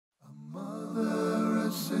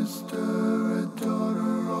sister, a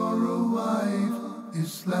daughter, or a wife.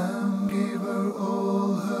 Islam gave her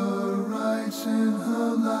all her rights in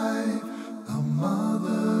her life. A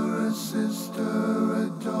mother, a sister, a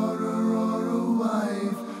daughter, or a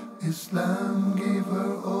wife. Islam gave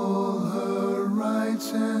her all her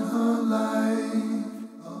rights in her life.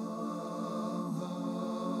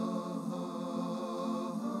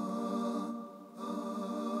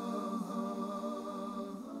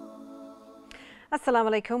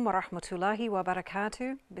 Assalamu alaikum wa rahmatullahi wa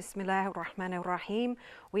barakatuh. Bismillahir Rahmanir Rahim.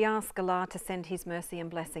 We ask Allah to send His mercy and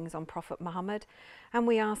blessings on Prophet Muhammad, and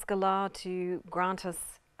we ask Allah to grant us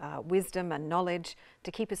wisdom and knowledge,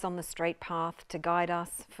 to keep us on the straight path, to guide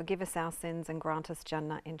us, forgive us our sins, and grant us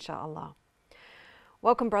Jannah, inshallah.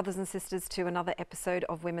 Welcome, brothers and sisters, to another episode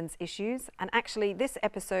of Women's Issues. And actually, this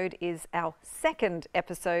episode is our second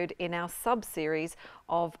episode in our sub-series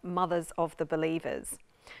of Mothers of the Believers.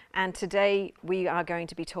 And today we are going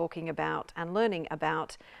to be talking about and learning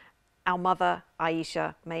about our mother,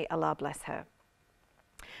 Aisha, may Allah bless her.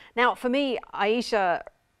 Now, for me, Aisha,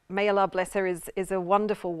 may Allah bless her, is a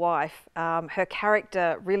wonderful wife. Her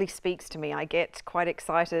character really speaks to me. I get quite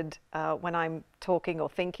excited when I'm talking or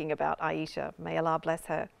thinking about Aisha, may Allah bless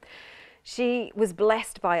her. She was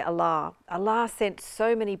blessed by Allah. Allah sent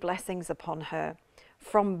so many blessings upon her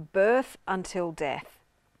from birth until death.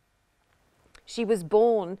 She was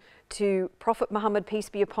born to Prophet Muhammad, peace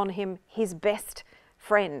be upon him, his best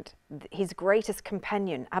friend, his greatest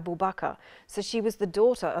companion, Abu Bakr. So she was the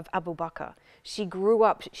daughter of Abu Bakr. She grew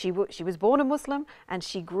up, she was born a Muslim, and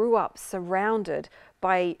she grew up surrounded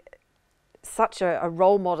by such a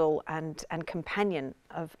role model and companion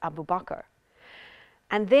of Abu Bakr.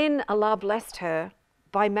 And then Allah blessed her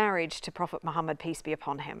by marriage to Prophet Muhammad, peace be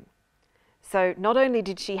upon him. So not only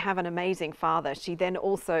did she have an amazing father, she then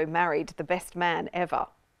also married the best man ever,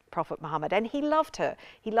 Prophet Muhammad, and he loved her.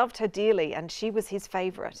 He loved her dearly, and she was his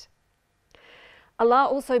favorite. Allah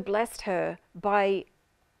also blessed her by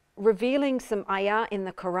revealing some ayah in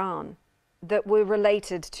the Quran that were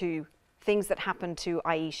related to things that happened to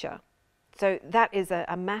Aisha. So that is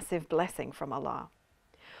a massive blessing from Allah.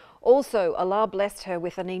 Also, Allah blessed her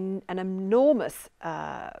with an enormous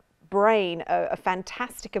brain, a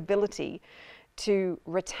fantastic ability to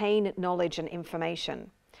retain knowledge and information.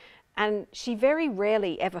 And she very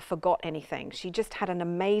rarely ever forgot anything. She just had an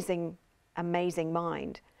amazing, amazing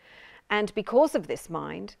mind. And because of this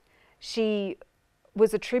mind, she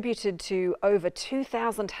was attributed to over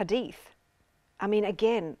 2,000 hadith. I mean,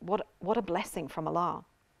 again, what a blessing from Allah.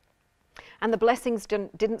 And the blessings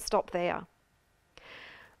didn't stop there.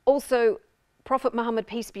 Also, Prophet Muhammad,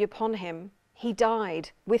 peace be upon him, he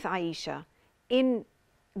died with Aisha,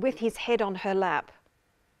 with his head on her lap,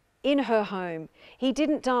 in her home. He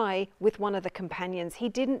didn't die with one of the companions. He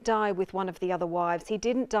didn't die with one of the other wives. He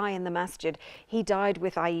didn't die in the masjid. He died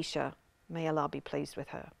with Aisha. May Allah be pleased with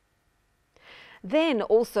her. Then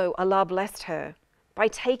also Allah blessed her by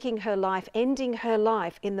taking her life, ending her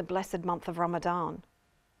life in the blessed month of Ramadan.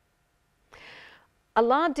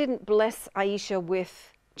 Allah didn't bless Aisha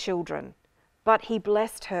with children, but He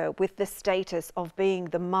blessed her with the status of being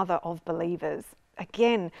the mother of believers.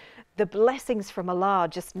 Again, the blessings from Allah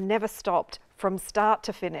just never stopped from start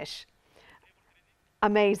to finish.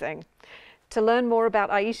 Amazing. To learn more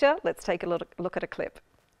about Aisha, let's take a look at a clip.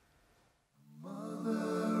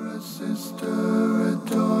 Mother, a sister, a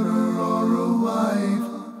daughter, or a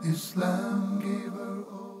wife, Islam gave her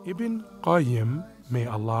all. Ibn Qayyim, may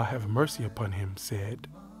Allah have mercy upon him, said,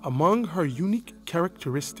 among her unique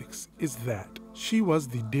characteristics is that she was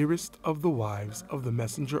the dearest of the wives of the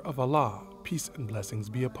Messenger of Allah, peace and blessings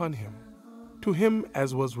be upon him. To him,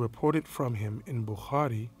 as was reported from him in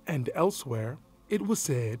Bukhari and elsewhere, it was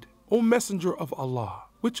said, O Messenger of Allah,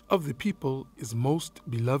 which of the people is most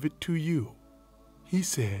beloved to you? He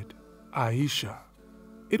said, Aisha.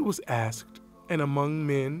 It was asked, and among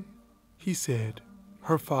men? He said,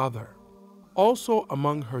 her father. Also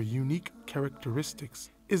among her unique characteristics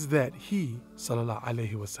is that he, sallallahu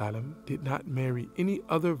alaihi wasallam, did not marry any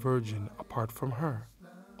other virgin apart from her.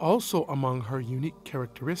 Also among her unique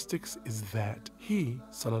characteristics is that he,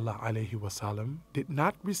 sallallahu alaihi wasallam, did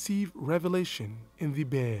not receive revelation in the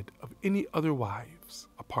bed of any other wives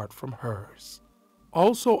apart from hers.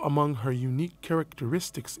 Also among her unique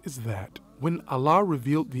characteristics is that when Allah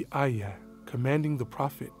revealed the ayah commanding the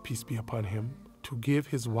Prophet, peace be upon him, to give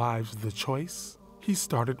his wives the choice, he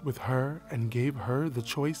started with her and gave her the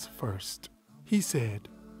choice first. He said,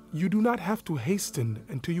 you do not have to hasten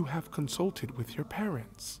until you have consulted with your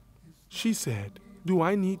parents. She said, do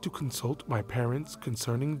I need to consult my parents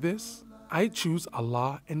concerning this? I choose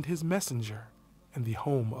Allah and His Messenger and the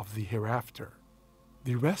home of the hereafter.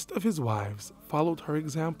 The rest of his wives followed her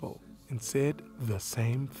example and said the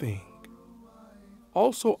same thing.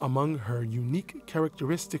 Also among her unique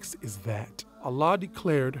characteristics is that Allah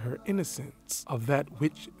declared her innocence of that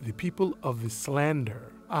which the people of the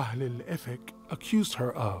slander, Ahlul Ifk, accused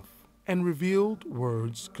her of, and revealed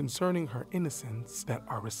words concerning her innocence that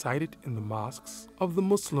are recited in the mosques of the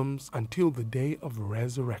Muslims until the day of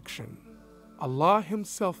resurrection. Allah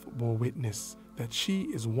Himself bore witness that she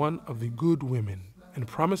is one of the good women and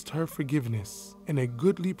promised her forgiveness and a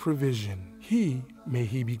goodly provision. He, may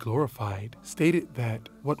He be glorified, stated that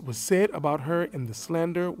what was said about her in the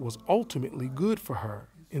slander was ultimately good for her.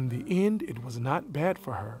 In the end, it was not bad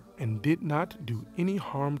for her and did not do any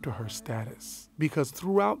harm to her status, because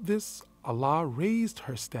throughout this, Allah raised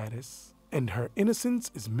her status, and her innocence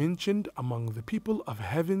is mentioned among the people of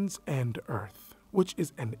heavens and earth, which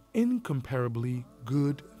is an incomparably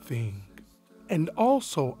good thing. And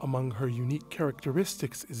also among her unique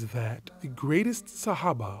characteristics is that the greatest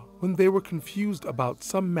Sahaba, when they were confused about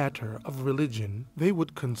some matter of religion, they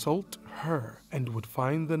would consult her and would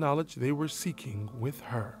find the knowledge they were seeking with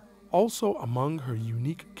her. Also among her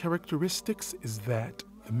unique characteristics is that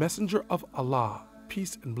the Messenger of Allah,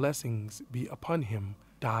 peace and blessings be upon him,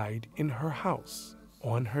 died in her house,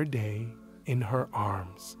 on her day, in her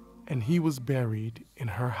arms, and he was buried in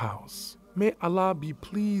her house. May Allah be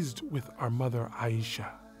pleased with our mother Aisha.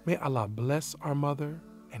 May Allah bless our mother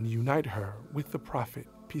and unite her with the Prophet,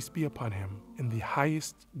 peace be upon him, in the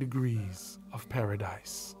highest degrees of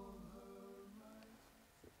paradise.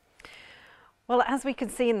 Well, as we can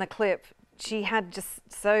see in the clip, she had just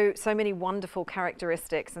so many wonderful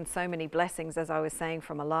characteristics and so many blessings, as I was saying,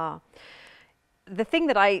 from Allah. The thing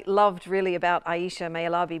that I loved really about Aisha, may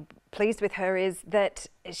Allah be pleased with her, is that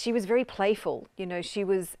she was very playful. You know, she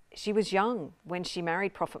was young when she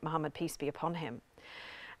married Prophet Muhammad, peace be upon him.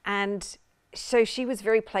 And so she was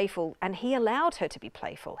very playful, and he allowed her to be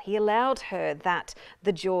playful. He allowed her that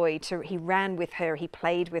the joy to, he ran with her, he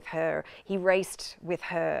played with her, he raced with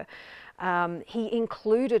her. He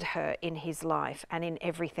included her in his life and in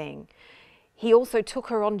everything. He also took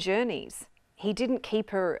her on journeys. He didn't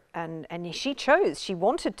keep her, and she chose, she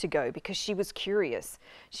wanted to go because she was curious.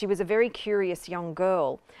 She was a very curious young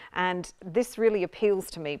girl, and this really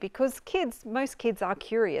appeals to me because most kids are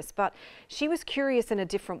curious, but she was curious in a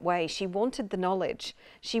different way. She wanted the knowledge.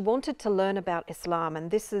 She wanted to learn about Islam,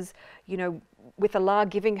 and this is, you know, with Allah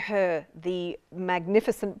giving her the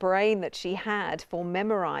magnificent brain that she had for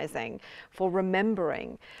memorizing, for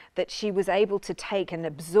remembering, that she was able to take and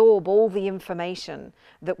absorb all the information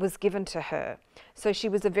that was given to her. So she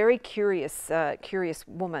was a very curious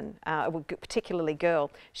woman, particularly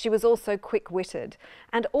girl. She was also quick-witted.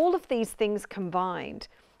 And all of these things combined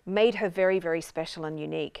made her very, very special and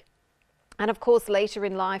unique. And of course, later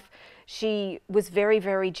in life, she was very,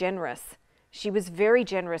 very generous. She was very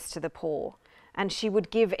generous to the poor, and she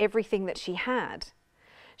would give everything that she had.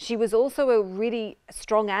 She was also a really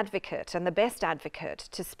strong advocate and the best advocate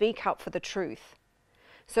to speak up for the truth.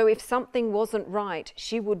 So if something wasn't right,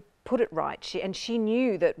 she would put it right. She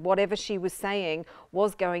knew that whatever she was saying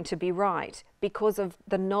was going to be right because of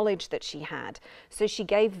the knowledge that she had. So she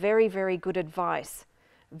gave very, very good advice,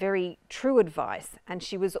 very true advice, and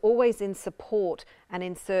she was always in support and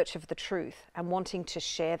in search of the truth and wanting to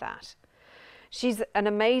share that. She's an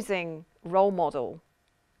amazing role model,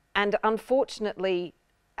 and unfortunately,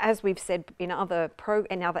 as we've said in other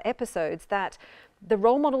episodes, that the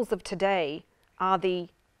role models of today are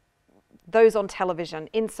those on television,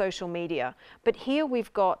 in social media. But here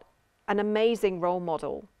we've got an amazing role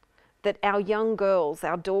model that our young girls,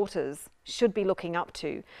 our daughters, should be looking up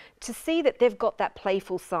to see that they've got that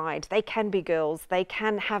playful side. They can be girls, they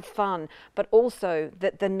can have fun, but also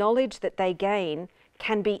that the knowledge that they gain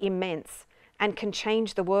can be immense and can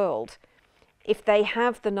change the world. If they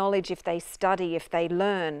have the knowledge, if they study, if they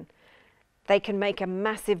learn, they can make a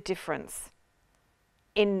massive difference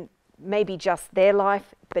in maybe just their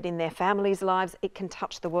life, but in their families' lives. It can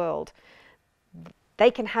touch the world.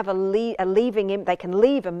 They can have they can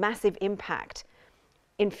leave a massive impact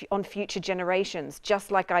on future generations,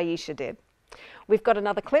 just like Aisha did. We've got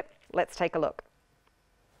another clip. Let's take a look.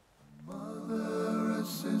 Mother, a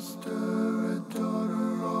sister, a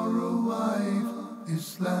daughter, or a wife,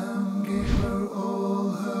 Islam gave her all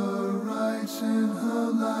her rights in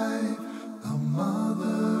her life. A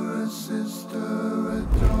mother, a sister, a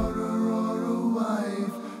daughter, or a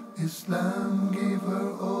wife, Islam gave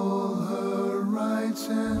her all her rights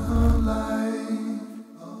in her life.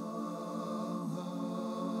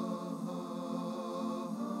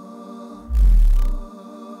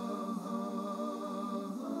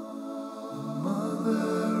 A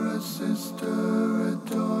mother, a sister, a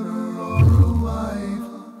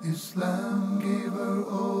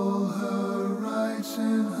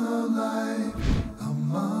life. A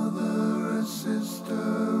mother, a sister,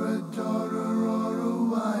 a daughter, or a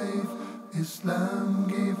wife. Islam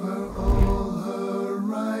gave her all her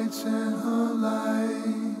rights in her life.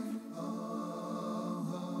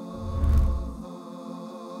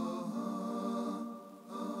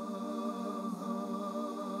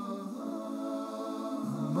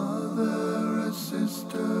 A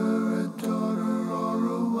sister, a daughter, or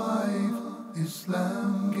a wife.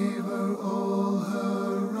 Islam gave her all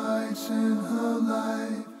her rights in her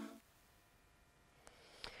life.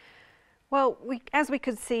 Well, as we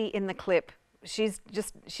could see in the clip, she's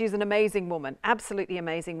an amazing woman, absolutely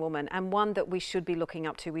amazing woman, and one that we should be looking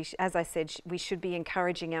up to. As I said, we should be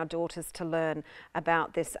encouraging our daughters to learn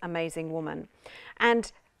about this amazing woman. And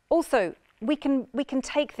also, we can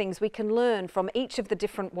take things, we can learn from each of the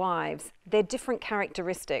different wives, their different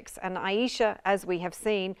characteristics. And Aisha, as we have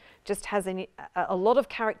seen, just has a lot of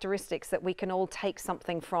characteristics that we can all take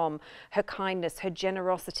something from. Her kindness, her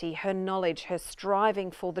generosity, her knowledge, her striving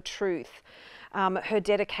for the truth, her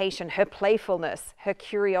dedication, her playfulness, her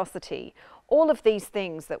curiosity. All of these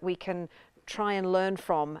things that we can try and learn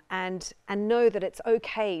from, and know that it's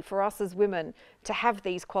okay for us as women to have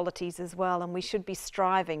these qualities as well, and we should be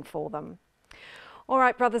striving for them. All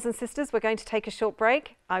right, brothers and sisters, we're going to take a short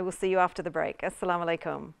break. I will see you after the break. Assalamu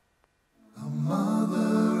alaikum. A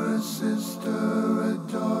mother, a sister, a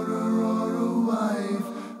daughter, or a wife.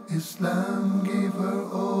 Islam gave her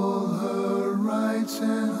all her rights in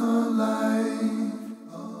her life.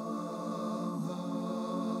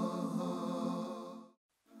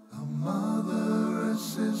 A mother, a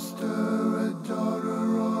sister, a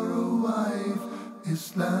daughter, or a wife.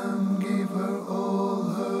 Islam gave her all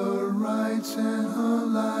her rights in her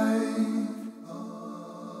life.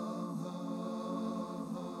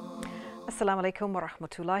 Assalamu alaikum wa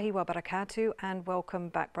rahmatullahi wa barakatuh, and welcome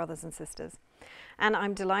back, brothers and sisters. And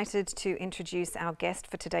I'm delighted to introduce our guest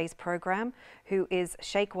for today's program, who is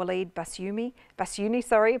Sheikh Waleed Basyouni,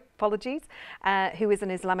 who is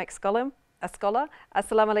an Islamic scholar. Assalamu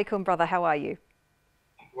alaikum, brother, how are you?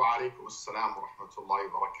 Wa alaikum assalam wa rahmatullahi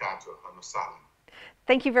wa barakatuh.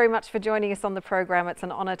 Thank you very much for joining us on the program. It's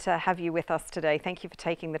an honor to have you with us today. Thank you for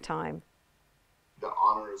taking the time. The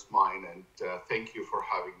honor is mine, and thank you for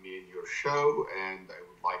having me in your show. And I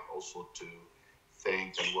would like also to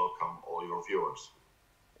thank and welcome all your viewers.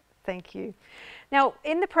 Thank you. Now,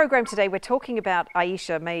 in the program today, we're talking about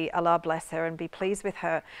Aisha. May Allah bless her and be pleased with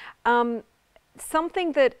her.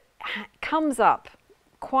 Something that comes up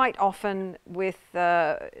quite often with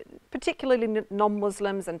particularly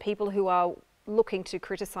non-Muslims and people who are looking to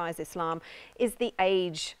criticize Islam is the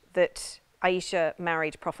age that Aisha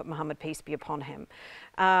married Prophet Muhammad, peace be upon him.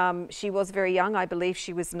 She was very young. I believe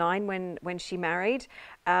she was 9 when she married.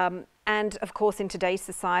 And of course, in today's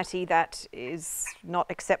society, that is not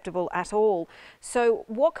acceptable at all. So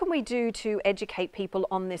what can we do to educate people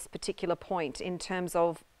on this particular point in terms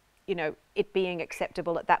of, you know, it being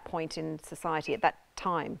acceptable at that point in society, at that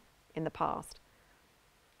time in the past?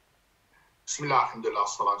 Bismillah, alhamdulillah,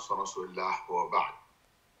 salatu wa rasulillah wa ba'd.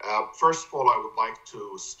 First of all, I would like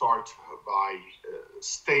to start by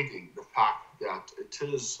stating the fact that it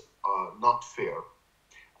is not fair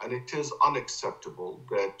and it is unacceptable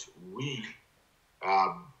that we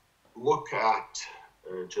look at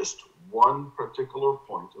just one particular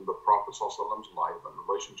point in the Prophet's life and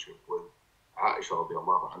relationship with Aisha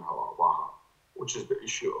radiallahu anha wa ardaha, which is the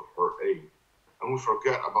issue of her age. And we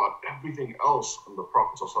forget about everything else in the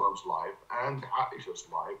Prophet's life and Aisha's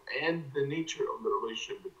life and the nature of the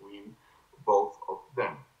relationship between both of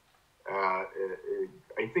them.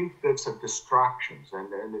 I think that's a distraction,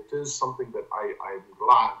 and it is something that I'm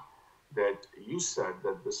glad that you said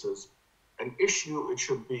that this is an issue. It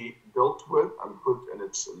should be dealt with and put in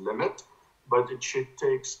its limit, but it should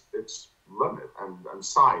take its limit and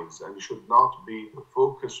size, and it should not be the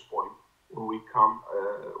focus point when we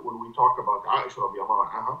talk about Aisha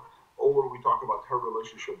radiallahu anha, or when we talk about her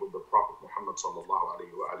relationship with the Prophet Muhammad sallallahu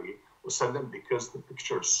alaihi wasallam, because the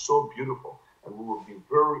picture is so beautiful, and we will be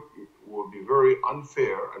very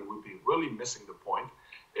unfair, and we'll be really missing the point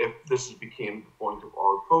if this became the point of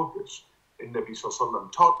our focus. And Nabi sallallahu alaihi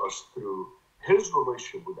wasallam taught us through his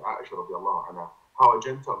relationship with Aisha radiallahu anha how a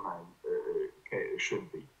gentleman should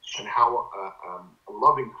be, and how a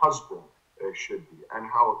loving husband should be, and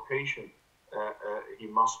how a patient he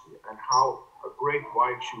must be, and how a great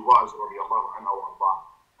wife she was, radiallahu anha wa ardaha,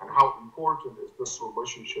 and how important is this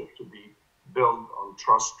relationship to be built on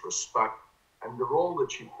trust, respect, and the role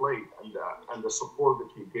that she played, and the support that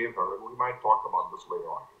he gave her. And we might talk about this later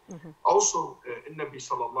on. Mm-hmm. Also, Nabi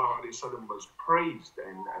sallallahu alaihi wasallam was praised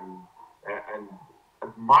and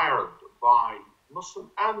admired by Muslim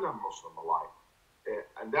and non-Muslim alike.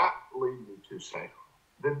 And that leads me to say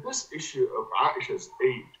that this issue of Aisha's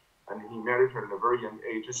age, and he married her in a very young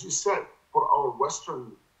age, as you said, for our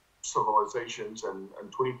Western civilizations and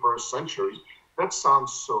 21st centuries, that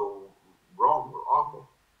sounds so wrong or awful.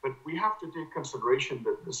 But we have to take consideration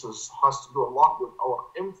that this has to do a lot with our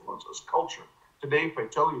influence as culture. Today, if I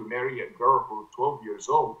tell you marry a girl who's 12 years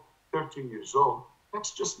old, 13 years old,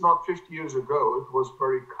 that's just not 50 years ago. It was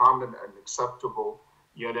very common and acceptable,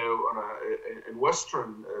 you know, in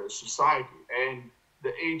Western society. And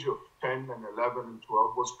the age of 10 and 11 and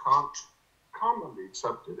 12 was commonly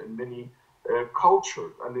accepted in many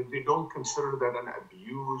cultures. And they don't consider that an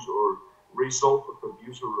abuse or result of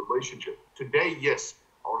abusive relationship. Today, yes,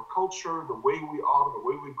 our culture, the way we are, the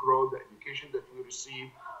way we grow, the education that we receive,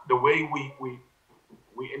 the way we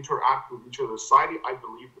interact with each other in society, I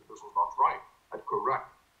believe that this is not right and correct.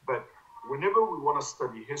 But whenever we want to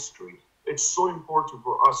study history, it's so important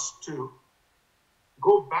for us to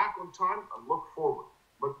go back on time and look forward.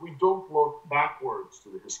 But we don't look backwards to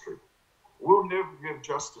the history. We'll never give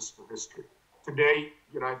justice to history. Today,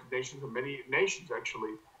 United Nations and many nations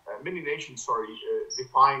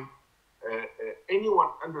define anyone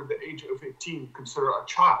under the age of 18 consider a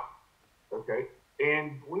child, okay?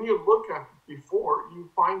 And when you look at before, you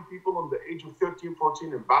find people on the age of 13,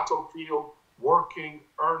 14 in battlefield, working,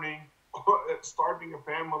 earning, starting a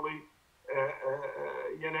family,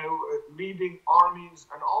 leading armies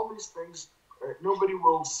and all these things. Nobody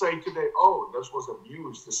will say today, oh, this was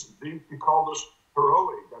abuse. We call this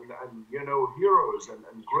heroic and heroes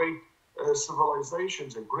and great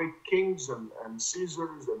civilizations and great kings and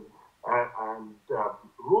Caesars and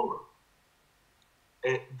rulers.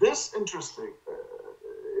 It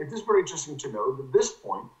is very interesting to know that this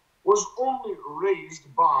point was only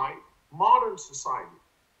raised by modern society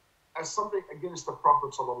as something against the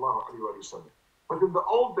Prophet ﷺ. But in the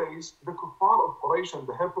old days, the kuffar of Quraysh and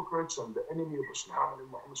the hypocrites and the enemy of Islam and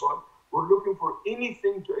Muhammad were looking for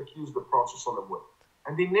anything to accuse the Prophet ﷺ with.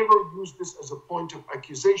 And they never used this as a point of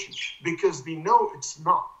accusation because they know it's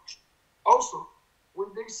not. Also, when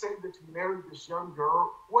they say that he married this young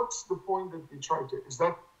girl, what's the point that they try to? Is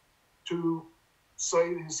that to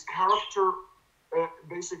say his character,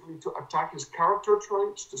 basically to attack his character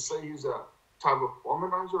traits, to say he's a type of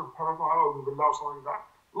womanizer, pedophile, or something like that?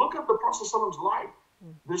 Look at the Prophet's life.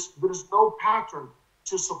 There is no pattern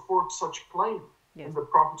to support such claim in the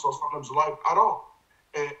Prophet's life at all.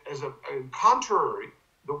 In contrary,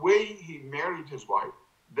 the way he married his wife,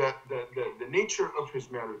 the nature of his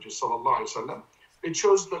marriage, sallallahu alaihi wasallam, it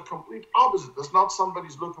shows the complete opposite. There's not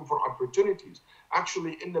somebody's looking for opportunities.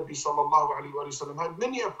 Actually, Nabi sallallahu alaihi wasallam had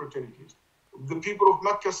many opportunities. The people of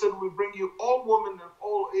Mecca said, we bring you all women of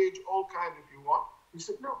all age, all kind if you want. He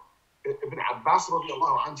said, no. Ibn Abbas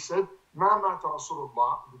radiallahu anhu said, Ma mata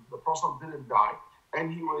Rasulullah, the Prophet didn't die,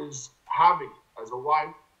 and he was having as a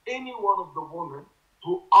wife any one of the women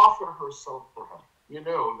who offer herself for him. You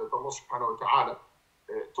know that Allah subhanahu wa ta'ala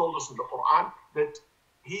told us in the Quran that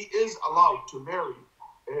he is allowed to marry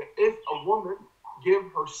if a woman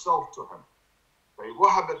give herself to him.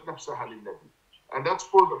 And that's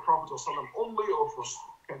for the Prophet only, or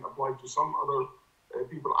can apply to some other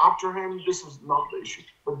people after him. This is not the issue.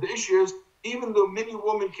 But the issue is, even though many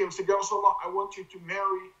women came and said, Ya Rasulullah, I want you to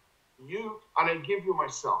marry you and I give you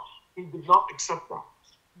myself. He did not accept that.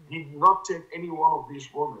 He did not take any one of these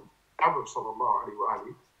women ever, sallallahu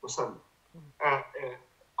alayhi wa sallam.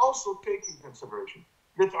 Also take in consideration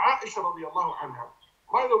that Aisha radiallahu anha,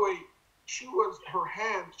 by the way, she was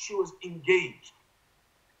engaged.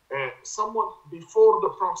 Someone before the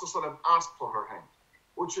Prophet asked for her hand,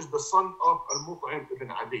 which is the son of Al-Mut'im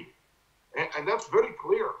ibn Adi. And that's very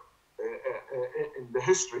clear in the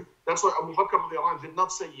history. That's why Abu Bakr radiallahu anhu did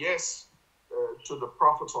not say yes to the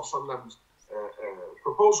Prophet's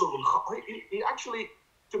proposal. He actually,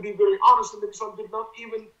 to be very honest, the Prophet did not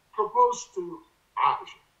even propose to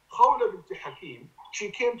Aisha. Khawla bint Hakim, she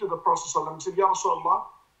came to the Prophet and said, Ya Rasulullah,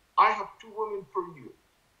 I have two women for you.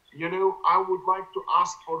 I would like to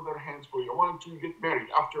ask for their hands for you. I wanted to get married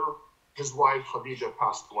after his wife Khadija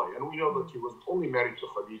passed away. And we know that he was only married to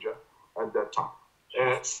Khadija at that time.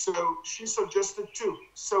 So she suggested two,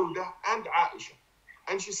 Sauda and Aisha.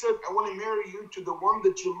 And she said, I want to marry you to the one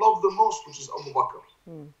that you love the most, which is Abu Bakr.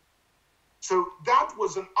 So that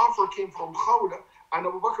was an offer came from Khawla. And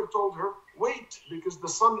Abu Bakr told her, wait, because the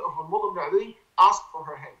son of Al-Mut'im Ali asked for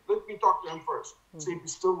her hand. Let me talk to him first, see if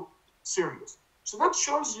he's still serious. So that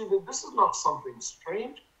shows you that this is not something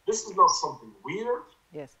strange. This is not something weird.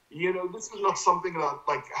 Yes. This is not something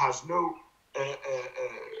that has no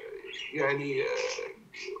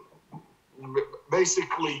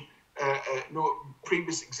basically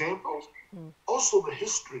previous examples. Also, the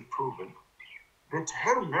history proven that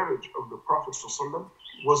her marriage of the Prophet ﷺ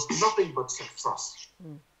was nothing but success.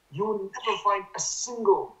 You will never find a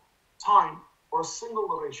single time or a single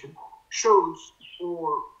narration shows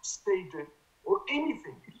or stated or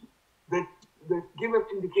anything that give an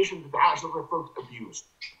indication that Aisha felt abused,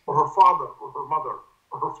 or her father, or her mother,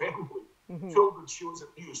 or her family felt that she was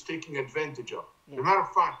abused, taken advantage of. As a matter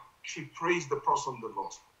of fact, she praised the Prophet the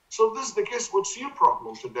most. So this is the case. What's your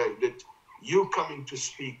problem today that you coming to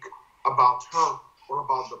speak about her or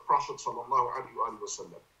about the Prophet sallallahu alaihi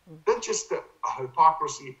wasallam? That's just a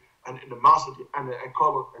hypocrisy and animosity, and I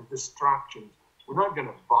call it a distraction. We're not going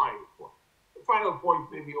to buy it for. The final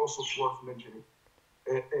point, maybe also worth mentioning.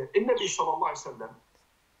 In Nabi sallallahu alaihi wasallam,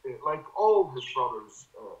 like all his brothers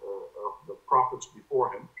of the prophets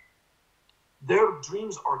before him, their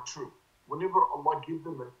dreams are true. Whenever Allah gives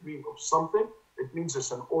them a dream of something, it means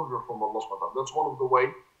it's an order from Allah subhanahu wa ta'ala. That's one of the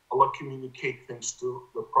way Allah communicate things to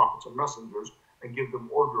the prophets and messengers and give them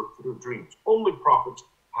order through dreams. Only prophets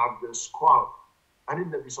have this quality. And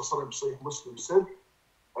in Nabi sallallahu alaihi wasallam, Sahih Muslim said,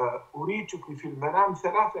 "Urituki fil manam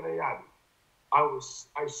thalatha layali."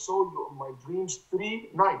 I saw you in my dreams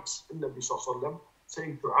 3 nights. In Nabi sallallahu alaihi wasallam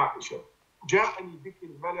saying to Aisha, "Ja'ani biki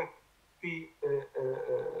al-malak fi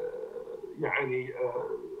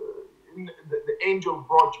the angel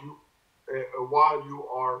brought you while you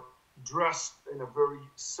are dressed in a very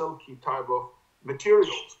silky type of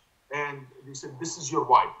materials." And he said, "This is your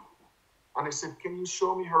wife." And I said, "Can you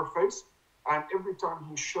show me her face?" And every time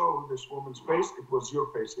he showed this woman's face, it was your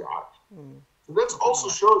face, ya Aisha. So that also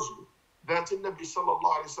shows you that Nabi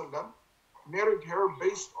sallallahu alaihi wasallam married her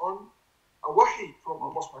based on a wahi from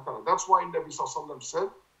Allah subhanahu wa ta'ala. That's why Nabi sallallahu alaihi wasallam said,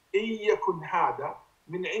 "Iyakun hada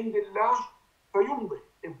min indillah fayumdi."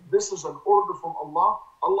 If this is an order from Allah,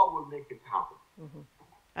 Allah will make it happen.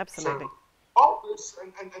 Absolutely. So, all this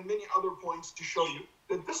and many other points to show you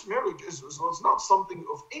that this marriage was not something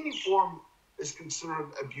of any form is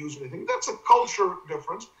considered abuse or anything. That's a culture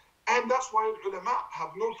difference. And that's why ulama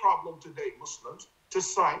have no problem today, Muslims, to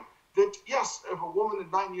say that yes, if a woman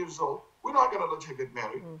is 9 years old, we're not going to let her get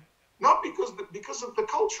married. Not because of the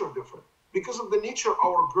culture different, because of the nature of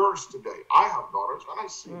our girls today. I have daughters and I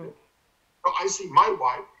see it. I see my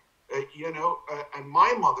wife, and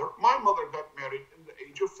my mother got married in the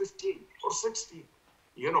age of 15 or 16.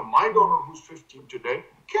 My daughter who's 15 today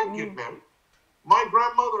can't get married. My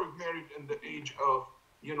grandmother married in the age of,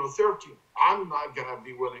 13. I'm not going to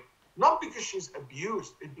be willing. Not because she's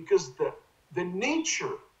abused, it's because the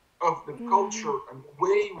nature of the culture and the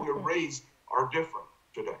way we're raised are different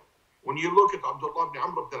today. When you look at Abdullah ibn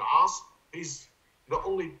Amr ibn al-As,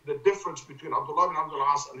 the difference between Abdullah ibn Amr ibn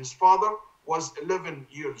al-As and his father was 11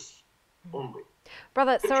 years only.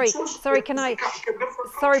 Brother, sorry,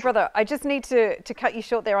 brother, I just need to cut you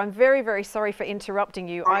short there. I'm very, very sorry for interrupting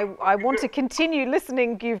you. I want to continue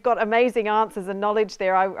listening. You've got amazing answers and knowledge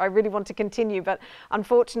there. I really want to continue, but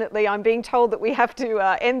unfortunately, I'm being told that we have to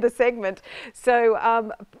end the segment. So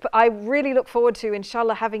I really look forward to,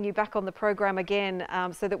 inshallah, having you back on the program again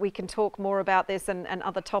so that we can talk more about this and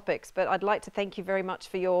other topics. But I'd like to thank you very much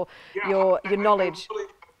for your knowledge. I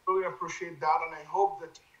really appreciate that, and I hope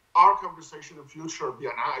that our conversation in the future,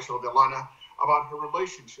 Aisha about her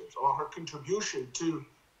relationships, about her contribution to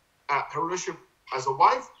her relationship as a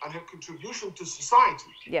wife and her contribution to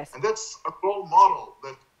society. Yes. And that's a role model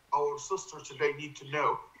that our sisters today need to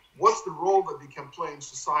know. What's the role that they can play in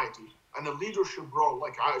society and a leadership role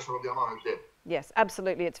like Aisha did. Yes,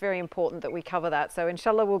 absolutely. It's very important that we cover that. So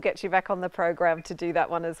inshallah, we'll get you back on the program to do that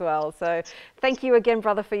one as well. So thank you again,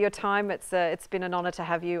 brother, for your time. It's been an honor to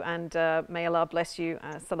have you, and may Allah bless you.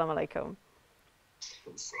 Assalamu alaikum.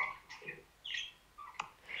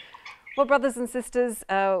 Well, brothers and sisters,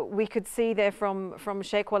 we could see there from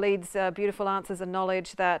Sheikh Waleed's beautiful answers and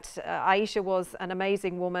knowledge that Aisha was an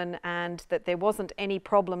amazing woman, and that there wasn't any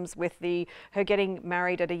problems with her getting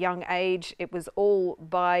married at a young age. It was all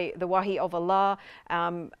by the wahi of Allah.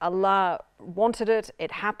 Allah wanted it,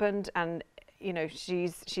 it happened, and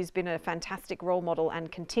she's been a fantastic role model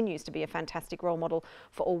and continues to be a fantastic role model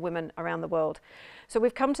for all women around the world. So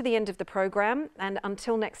we've come to the end of the program, and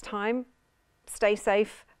until next time, stay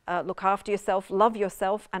safe. Look after yourself, love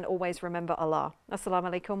yourself, and always remember Allah.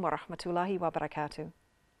 Assalamu alaikum wa rahmatullahi wa barakatuh.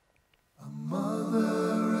 A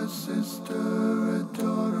mother, a sister, a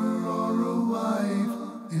daughter, or a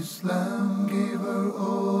wife, Islam gave her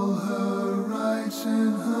all her rights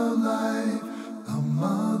in her life. A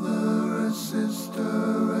mother, a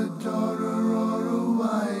sister, a daughter, or a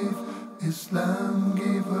wife, Islam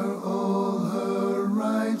gave her all her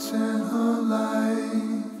rights in her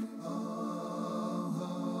life.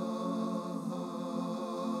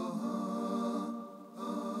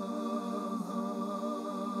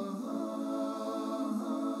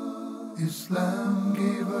 Islam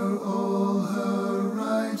gave her all her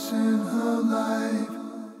rights in her life.